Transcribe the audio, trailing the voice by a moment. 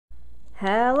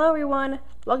Hello everyone,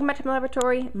 welcome back to my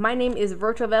laboratory. My name is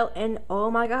Virtuavel and oh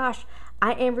my gosh,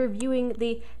 I am reviewing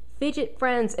the Fijit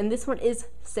Friends and this one is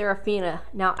Serafina.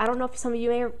 Now I don't know if some of you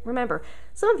may remember,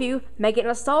 some of you may get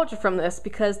nostalgia from this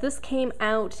because this came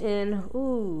out in,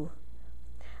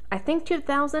 I think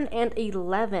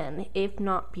 2011, if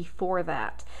not before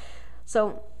that.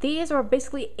 So these are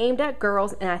basically aimed at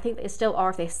girls and I think they still are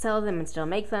if they sell them and still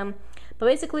make them. But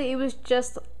basically it was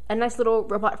just a nice little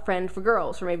robot friend for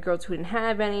girls, or maybe girls who didn't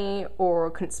have any,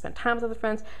 or couldn't spend time with other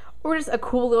friends, or just a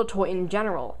cool little toy in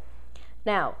general.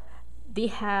 Now, they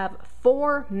have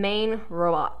 4 main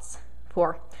robots.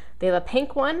 4. They have a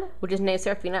pink one, which is named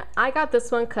Serafina. I got this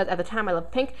one because at the time I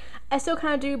loved pink. I still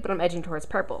kind of do, but I'm edging towards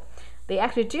purple. They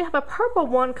actually do have a purple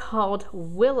one called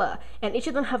Willa, and each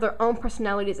of them have their own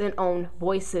personalities and own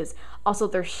voices. Also,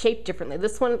 they're shaped differently.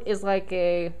 This one is like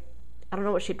a, I don't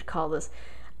know what shape to call this.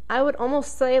 I would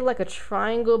almost say like a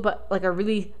triangle, but like a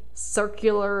really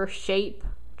circular shape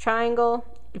triangle,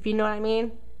 if you know what I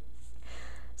mean.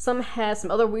 Some has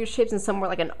some other weird shapes and some were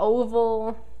like an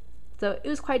oval. So it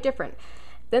was quite different.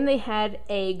 Then they had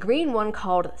a green one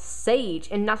called Sage,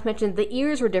 and not to mention the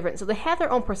ears were different. So they had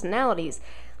their own personalities.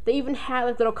 They even had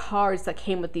like little cards that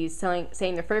came with these saying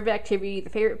their favorite activity, their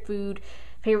favorite food,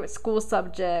 favorite school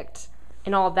subject,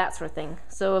 and all of that sort of thing.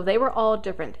 So they were all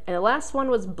different. And the last one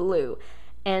was Blue.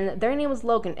 And their name was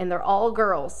Logan, and they're all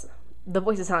girls. The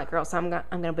voices sound like girls, so I'm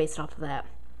gonna base it off of that.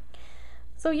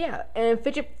 So yeah, and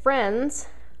Fijit Friends,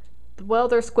 well,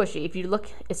 they're squishy. If you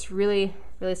look, it's really,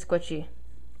 really squishy.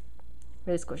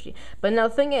 Really squishy. But now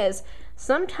the thing is,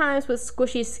 sometimes with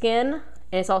squishy skin,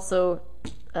 and it's also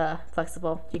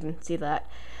flexible, you can see that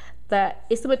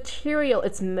it's the material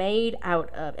it's made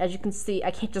out of. As you can see,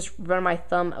 I can't just run my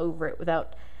thumb over it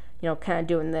without, kind of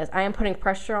doing this. I am putting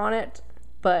pressure on it.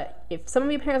 But if some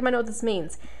of you parents might know what this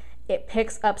means, it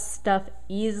picks up stuff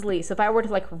easily. So if I were to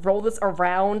like roll this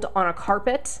around on a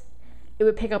carpet, it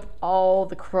would pick up all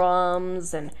the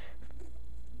crumbs and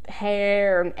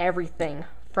hair and everything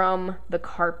from the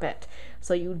carpet.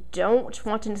 So you don't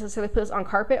want to necessarily put this on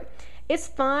carpet. It's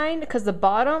fine because the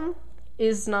bottom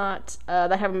is not that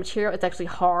type of material. It's actually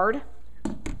hard.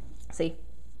 See?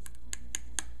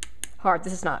 Hard.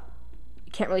 This is not.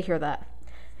 You can't really hear that.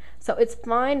 So it's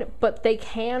fine, but they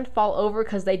can fall over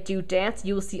because they do dance.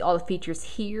 You will see all the features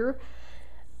here.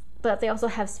 But they also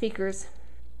have speakers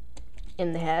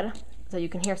in the head, so you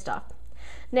can hear stuff.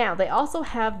 Now, they also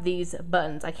have these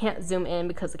buttons. I can't zoom in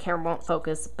because the camera won't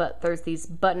focus, but there's these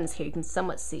buttons here you can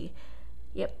somewhat see.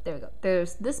 Yep, there we go.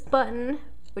 There's this button,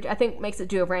 which I think makes it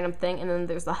do a random thing, and then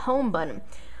there's the home button.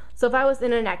 So if I was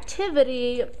in an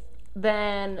activity,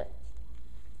 then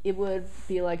it would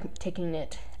be like taking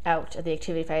it out of the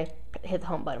activity if I hit the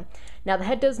home button. Now the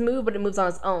head does move, but it moves on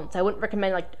its own, so I wouldn't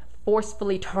recommend like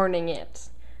forcefully turning it.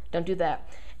 Don't do that.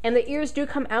 And the ears do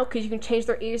come out because you can change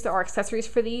their ears. There are accessories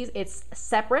for these. It's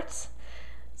separate,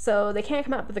 so they can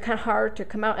come out, but they're kind of hard to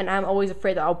come out, and I'm always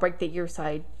afraid that I'll break the ear, so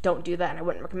I don't do that, and I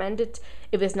wouldn't recommend it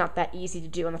if it's not that easy to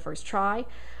do on the first try.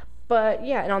 But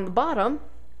yeah, and on the bottom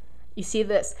you see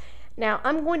this. Now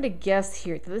I'm going to guess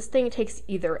here that this thing takes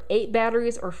either 8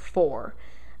 batteries or 4.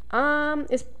 And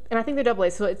I think they're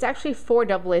AA's, so it's actually 4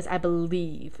 AA's, I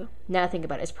believe. Now I think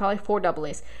about it, it's probably 4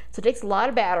 AA's. So it takes a lot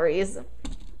of batteries,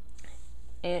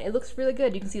 and it looks really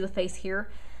good. You can see the face here,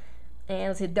 and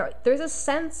let's see, there's a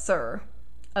sensor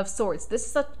of sorts.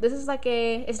 This is like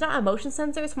it's not a motion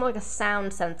sensor, it's more like a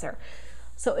sound sensor.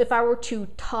 So if I were to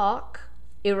talk,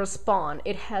 it will respond.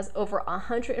 It has over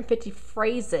 150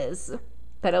 phrases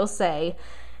that it'll say,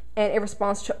 and it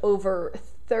responds to over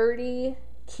 30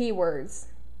 keywords.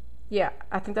 Yeah,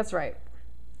 I think that's right.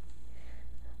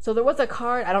 So there was a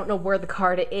card. I don't know where the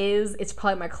card is. It's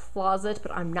probably in my closet,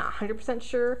 but I'm not 100%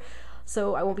 sure.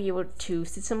 So I won't be able to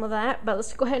see some of that. But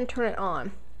let's go ahead and turn it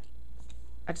on.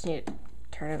 I just need to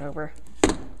turn it over.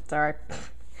 Sorry.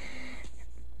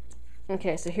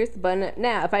 Okay, so here's the button.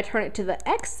 Now, if I turn it to the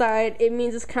X side, it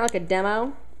means it's kind of like a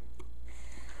demo.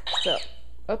 So,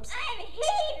 oops. I'm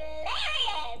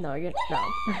hilarious. No, you're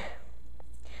no.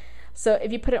 So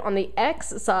if you put it on the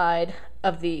X side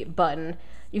of the button,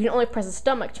 you can only press the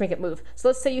stomach to make it move. So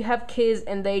let's say you have kids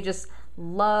and they just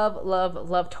love, love,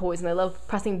 love toys, and they love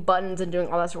pressing buttons and doing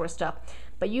all that sort of stuff.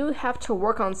 But you have to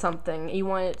work on something. You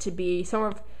want it to be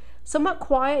somewhat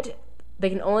quiet.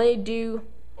 They can only do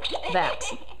that.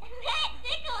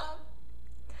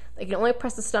 They can only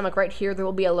press the stomach right here. There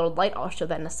will be a little light. I'll show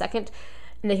that in a second.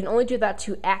 And they can only do that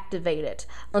to activate it.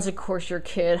 Unless, of course, your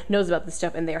kid knows about this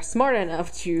stuff and they are smart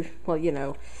enough to, well,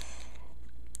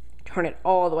 turn it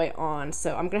all the way on.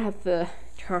 So I'm going to have to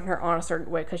turn her on a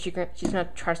certain way because she's going to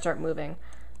try to start moving.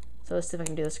 So let's see if I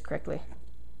can do this correctly.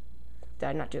 Did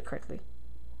I not do it correctly?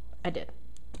 I did.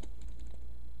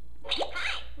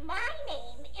 Hi, my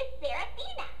name is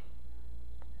Serafina.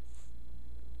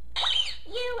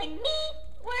 You and me,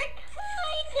 we're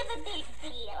kind of a big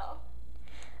deal.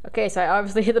 Okay, so I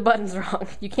obviously hit the buttons wrong.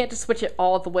 You can't just switch it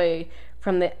all the way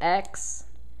from the X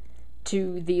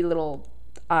to the little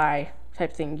I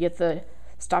type thing. You have to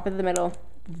stop it in the middle,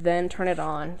 then turn it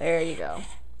on. There you go.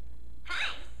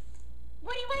 Hi.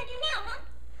 What do you want to do now, huh?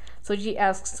 So she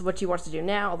asks what she wants to do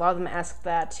now. A lot of them ask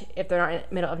that if they're not in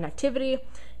the middle of an activity.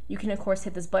 You can, of course,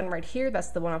 hit this button right here. That's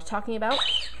the one I was talking about.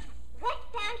 What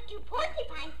sounds do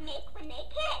porcupines make when they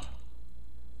kiss?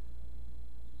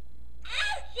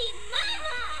 Ouchie,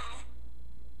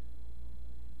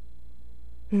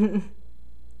 mama!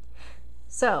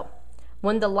 So,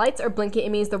 when the lights are blinking, it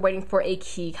means they're waiting for a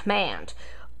key command.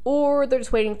 Or they're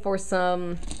just waiting for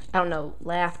some, I don't know,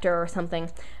 laughter or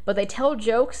something. But they tell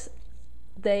jokes.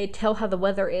 They tell how the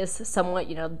weather is somewhat,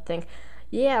 think,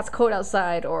 yeah, it's cold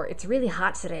outside, or it's really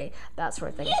hot today, that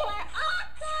sort of thing. You are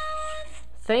awesome!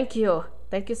 Thank you.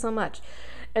 Thank you so much.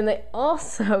 And they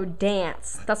also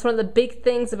dance. That's one of the big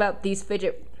things about these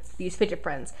fidget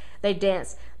friends. They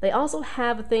dance. They also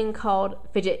have a thing called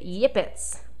fidget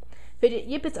yippets. Fidget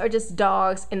yippets are just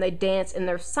dogs, and they dance, and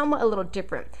they're somewhat a little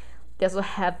different. They also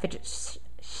have fidget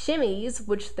shimmies,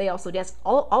 which they also dance.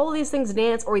 All of these things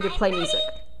dance or either play music.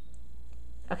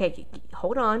 Okay,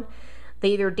 hold on.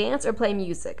 They either dance or play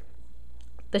music.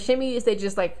 The shimmies, they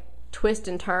just like twist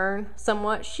and turn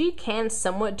somewhat. She can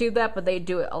somewhat do that, but they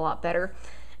do it a lot better.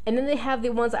 And then they have the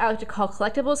ones I like to call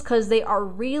collectibles because they are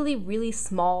really, really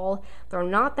small. They're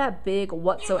not that big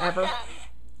whatsoever.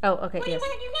 Oh, okay, What do you yes.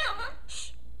 want to do now, huh?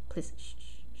 Shh, please. Shh,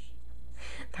 shh,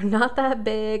 shh. They're not that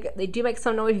big. They do make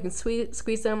some noise. You can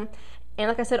squeeze them. And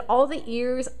like I said, all the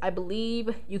ears, I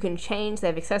believe, you can change. They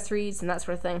have accessories and that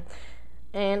sort of thing.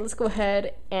 And let's go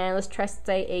ahead and let's try to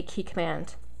say a key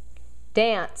command.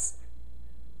 Dance.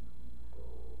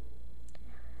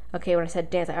 Okay, when I said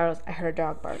dance, I heard a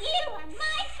dog bark. You are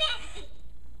my bestie!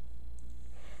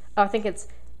 Oh, I think it's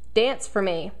dance for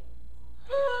me.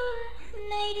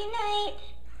 Nighty night.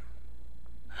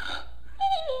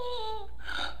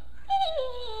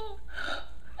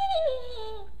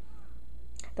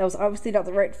 That was obviously not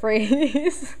the right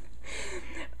phrase.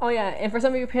 Oh yeah, and for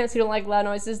some of your parents who don't like loud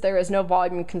noises, there is no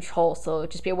volume control, so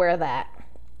just be aware of that.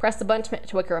 Press the button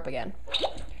to wake her up again. What do you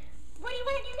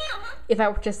want to do now, huh? If I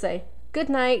were to just say, good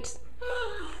night,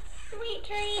 Sweet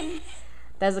dreams.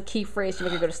 that's a key phrase to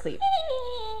make her go to sleep.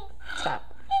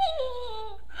 Stop.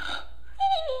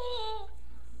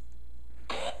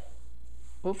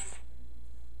 Oops.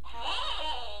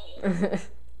 Hey. What do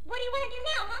you want to do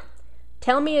now, huh?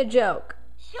 Tell me a joke.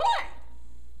 Sure.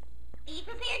 Be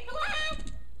prepared to laugh.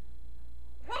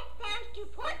 What sounds do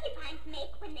porcupines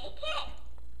make when they kiss?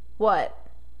 What?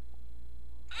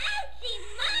 Ouchie,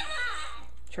 mama!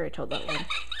 Sure, I told that one. I'm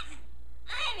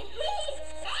hilarious.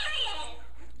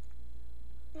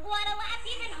 Wanna laugh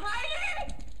even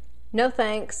harder? No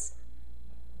thanks.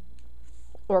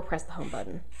 Or press the home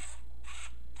button.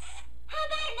 How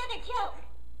about another joke?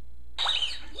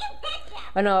 You betcha.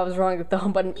 Oh no, I was wrong with the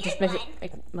home button. Just Here's makes one.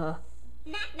 it. Knock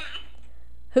knock.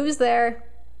 Who's there?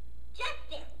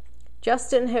 Justin.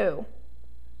 Justin who?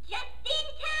 Just in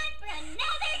time for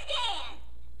another dance.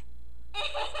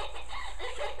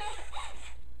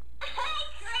 I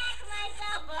crack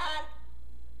myself up.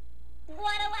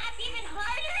 Wanna laugh even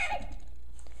harder?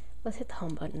 Let's hit the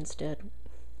home button instead.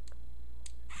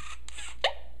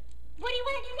 What do you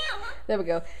want to do now, huh? There we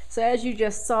go. So as you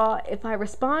just saw, if I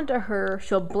respond to her,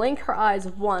 she'll blink her eyes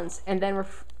once and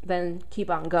then keep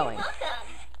on going. Welcome.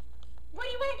 What do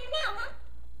you want to do now, huh?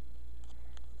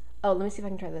 Oh, let me see if I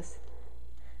can try this.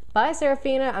 Bye,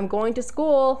 Serafina. I'm going to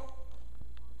school.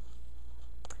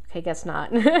 Okay, guess not.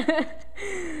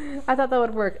 I thought that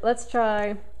would work. Let's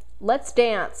try. Let's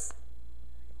dance.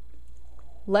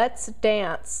 Let's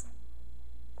dance.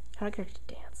 How do I get her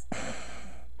to dance?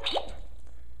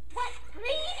 What's green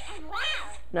and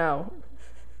loud? No.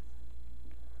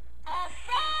 A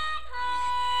frog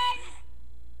heart.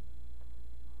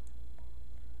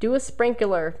 Do a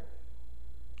sprinkler.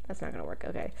 That's not gonna work.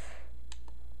 Okay.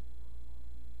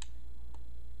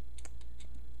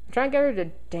 I'm trying to get her to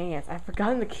dance. I've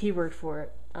forgotten the keyword for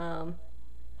it.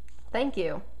 Thank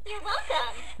you. You're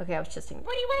welcome. Okay, I was just thinking.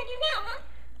 What do you want to do now, huh?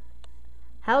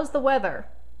 How's the weather?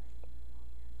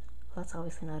 Well, that's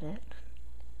obviously not it.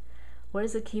 What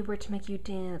is the keyword to make you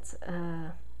dance?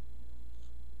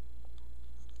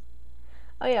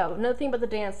 Oh yeah, another thing about the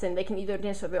dancing, they can either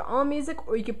dance to their own music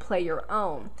or you can play your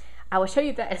own. I will show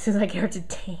you that as soon as I get her to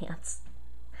dance.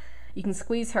 You can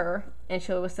squeeze her and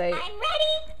she'll say, I'm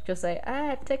ready. she'll say,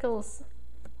 ah, it tickles.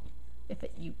 if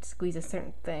you squeeze a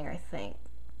certain thing, I think.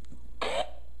 Hiya,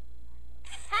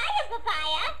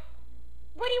 Papaya.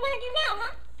 What do you want to do now,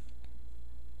 huh?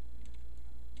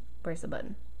 Where's the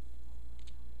button?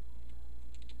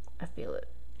 I feel it.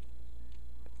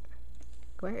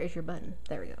 Where is your button?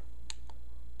 There we go.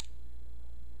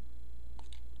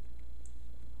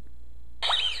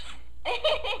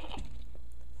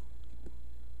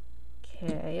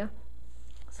 Okay.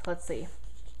 So let's see.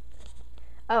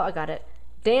 Oh, I got it.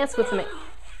 Dance with me.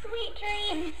 Sweet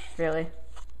dreams. Really?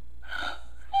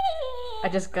 I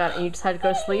just got it and you decided to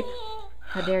go to sleep?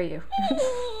 How dare you? What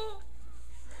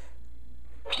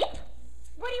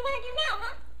do you want to do now,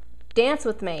 huh? Dance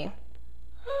with me.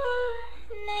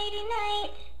 Nighty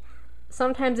night.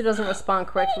 Sometimes it doesn't respond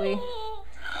correctly.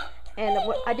 And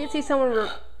what I did see someone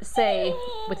say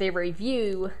with a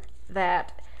review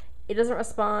that it doesn't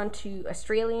respond to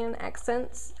Australian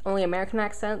accents, only American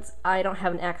accents. I don't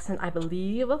have an accent, I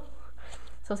believe.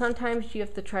 So sometimes you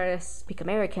have to try to speak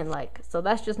American-like. So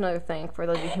that's just another thing for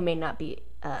those of you who may not be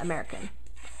American.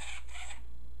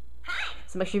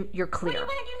 So make sure you're clear. What do you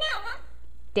want to do now, huh?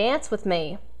 Dance with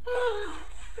me.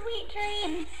 Sweet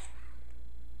dreams.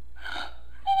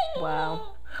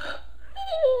 Wow.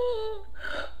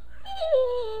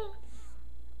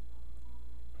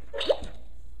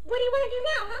 What do you want to do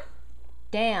now, huh?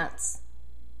 Dance.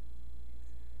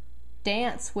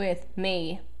 Dance with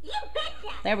me. You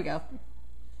betcha. There we go.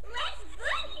 Let's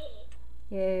boogie.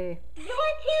 Yay. Your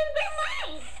tunes are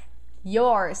mine.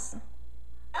 Yours.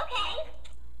 Okay.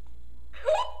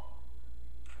 Cool.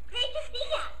 Great to see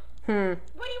ya.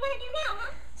 What do you want to do now,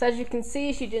 huh? So as you can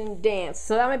see, she didn't dance.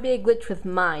 So that might be a glitch with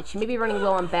mine. She may be running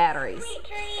low on batteries. Sweet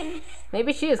dreams.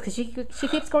 Maybe she is, because she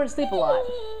keeps going to sleep a lot.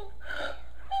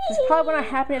 This probably won't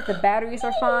happen if the batteries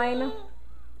are fine.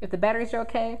 If the batteries are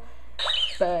okay.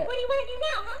 But What do you want to do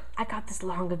now, huh? I got this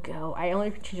long ago. I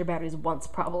only changed her batteries once,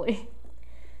 probably.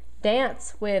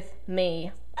 Dance with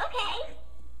me. Okay.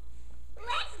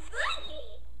 Let's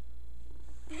boogie.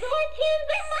 Your tunes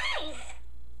are mine.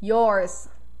 Yours.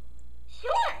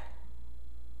 Sure.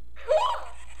 Cool.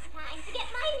 Time to get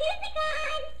my music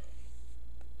on.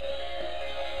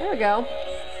 There we go.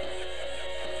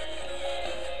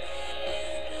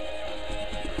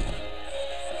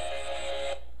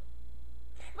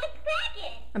 What's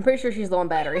cracking? I'm pretty sure she's low on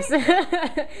batteries.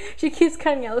 She keeps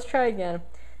cutting out. Let's try again.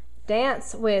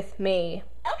 Dance with me.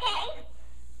 Okay.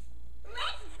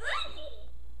 Let's boogie.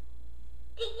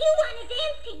 Do you want to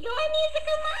dance to your music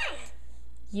or mine?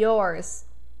 Yours.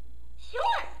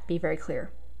 Sure. Be very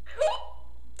clear. Cool.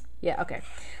 Yeah, okay.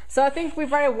 So I think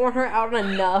we've already worn her out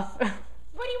enough.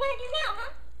 What do you want to do now,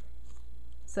 huh?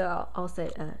 So I'll say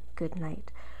good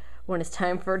night when it's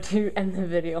time for her to end the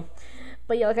video.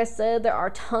 But yeah, like I said, there are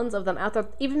tons of them out there.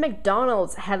 Even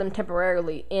McDonald's had them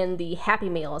temporarily in the Happy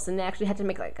Meals, and they actually had to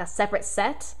make like a separate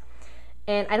set.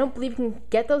 And I don't believe you can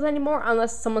get those anymore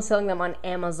unless someone's selling them on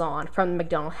Amazon from the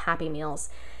McDonald's Happy Meals.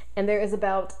 And there is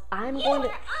about,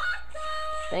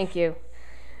 Thank you.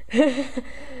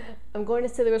 I'm going to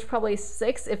say there was probably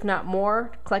 6, if not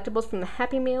more, collectibles from the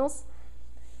Happy Meals.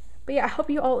 But yeah, I hope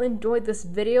you all enjoyed this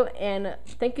video, and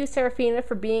thank you, Serafina,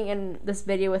 for being in this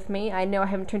video with me. I know I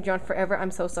haven't turned you on forever. I'm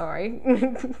so sorry.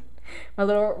 My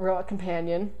little robot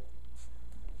companion.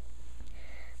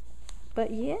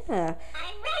 But yeah.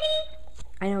 I'm ready.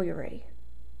 I know you're ready.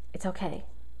 It's okay.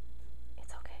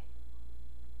 It's okay.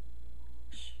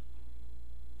 Shh.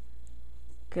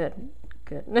 Good.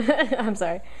 I'm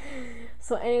sorry.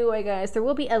 So anyway, guys, there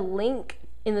will be a link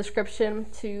in the description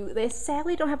to, they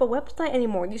sadly don't have a website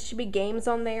anymore. There should be games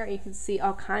on there, and you can see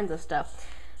all kinds of stuff.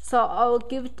 So I'll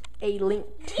give a link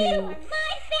to, You are my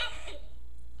bestie.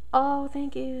 oh,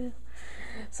 thank you.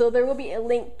 So there will be a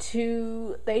link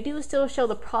to, they do still show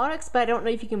the products, but I don't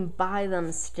know if you can buy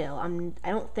them still.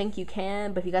 I don't think you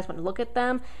can, but if you guys want to look at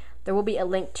them, there will be a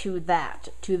link to that,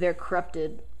 to their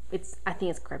corrupted, I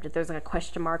think it's corrupted. There's like a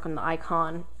question mark on the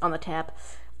icon on the tab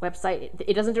website.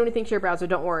 It doesn't do anything to your browser,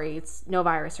 don't worry. It's no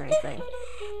virus or anything.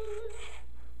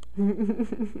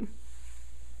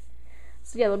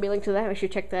 So yeah, there'll be a link to that. Make sure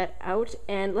you check that out.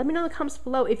 And let me know in the comments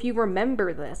below if you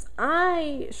remember this.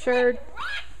 I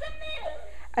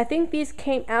think these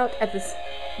came out at this,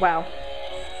 wow.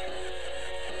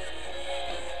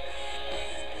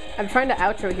 I'm trying to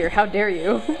outro here, how dare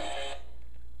you. Great to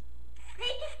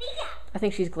see ya. I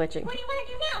think she's glitching. What do you want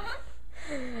to do now,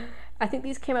 huh? I think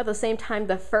these came out the same time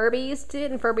the Furbies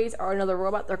did, and Furbies are another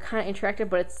robot. They're kind of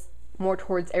interactive, but it's more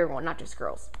towards everyone, not just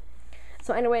girls.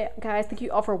 So anyway, guys, thank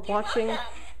you all for watching. What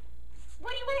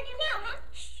do you want to do now, huh?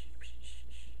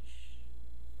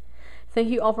 Thank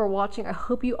you all for watching. I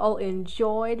hope you all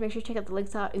enjoyed. Make sure you check out the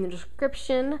links out in the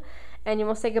description. And you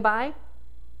want to say goodbye?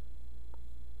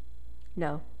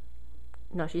 No.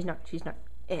 No, she's not. She's not.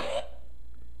 Hi.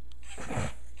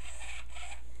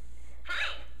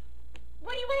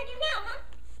 What do you want to do now, huh?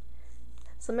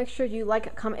 So make sure you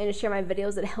like, comment, and share my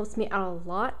videos. It helps me out a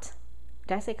lot.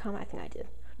 Did I say comment? I think I did.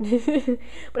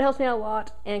 But it helps me out a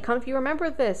lot. And comment if you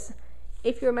remember this.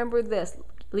 If you remember this,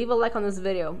 leave a like on this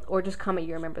video. Or just comment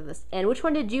you remember this. And which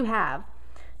one did you have?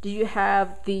 Did you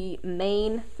have the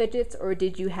main fidgets? Or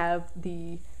did you have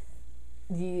the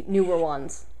newer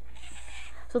ones?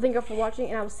 So thank you all for watching.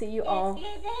 And I will see you all. Talk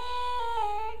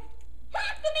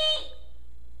to me!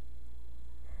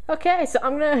 Okay, so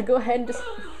I'm going to go ahead and just...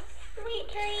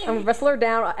 Sweet dreams. I'm gonna wrestle her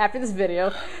down after this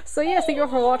video. So yes, thank you all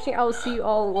for watching. I will see you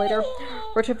all later.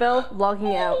 Virtual Bell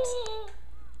logging out.